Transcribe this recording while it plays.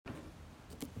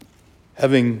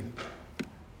Having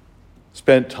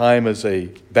spent time as a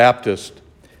Baptist,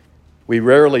 we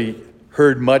rarely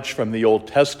heard much from the Old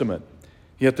Testament.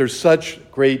 Yet there's such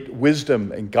great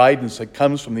wisdom and guidance that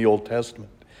comes from the Old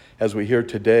Testament, as we hear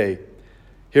today.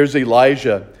 Here's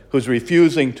Elijah, who's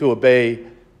refusing to obey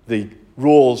the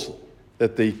rules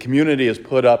that the community has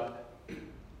put up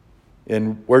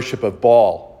in worship of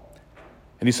Baal.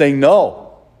 And he's saying,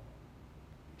 no,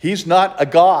 he's not a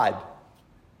god.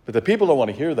 But the people don't want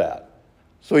to hear that.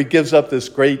 So he gives up this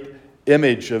great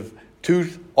image of two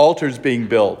altars being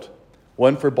built,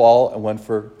 one for Baal and one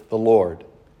for the Lord.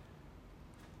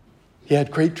 He had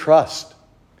great trust.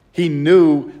 He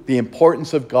knew the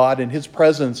importance of God and his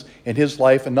presence in his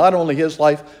life, and not only his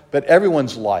life, but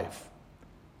everyone's life.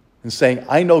 And saying,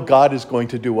 I know God is going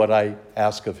to do what I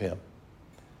ask of him.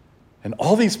 And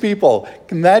all these people,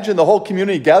 imagine the whole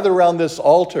community gather around this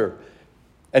altar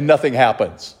and nothing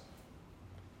happens.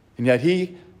 And yet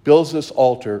he builds this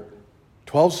altar,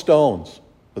 12 stones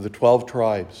of the 12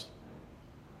 tribes.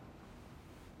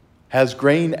 Has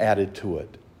grain added to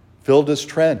it, filled his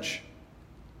trench.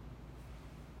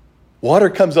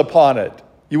 Water comes upon it.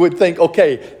 You would think,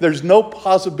 okay, there's no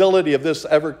possibility of this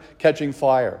ever catching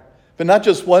fire. But not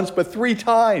just once, but 3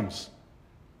 times.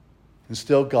 And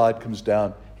still God comes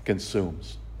down and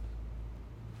consumes.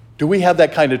 Do we have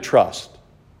that kind of trust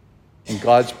in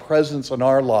God's presence in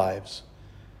our lives?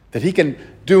 That he can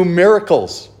do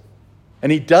miracles.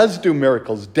 And he does do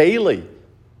miracles daily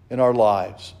in our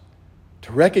lives.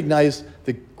 To recognize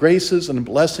the graces and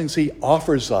blessings he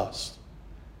offers us.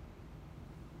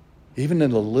 Even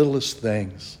in the littlest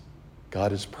things,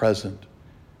 God is present.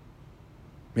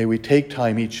 May we take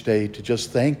time each day to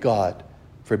just thank God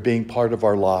for being part of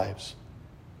our lives,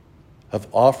 of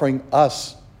offering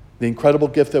us the incredible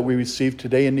gift that we received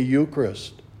today in the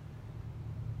Eucharist,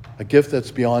 a gift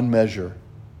that's beyond measure.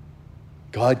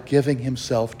 God giving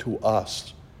himself to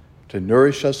us, to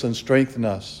nourish us and strengthen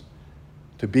us,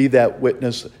 to be that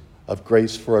witness of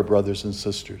grace for our brothers and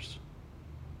sisters.